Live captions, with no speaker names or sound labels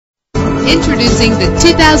Introducing the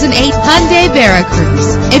 2008 Hyundai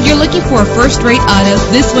Veracruz. If you're looking for a first-rate auto,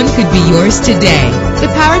 this one could be yours today. The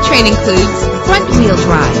powertrain includes front-wheel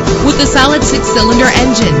drive with a solid 6-cylinder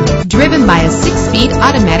engine driven by a 6-speed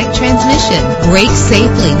automatic transmission. Brakes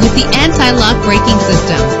safely with the anti-lock braking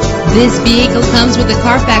system. This vehicle comes with a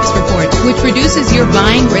Carfax report, which reduces your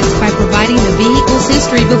buying risk by providing the vehicle's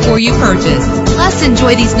history before you purchase. Plus,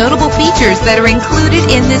 enjoy these notable features that are included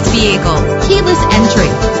in this vehicle: keyless entry,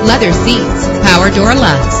 leather seats, power door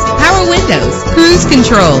locks, power windows, cruise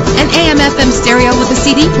control, an AM/FM stereo with a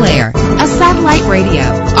CD player, a satellite radio.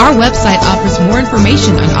 Our website offers more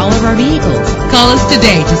information on all of our vehicles. Call us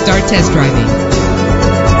today to start test driving.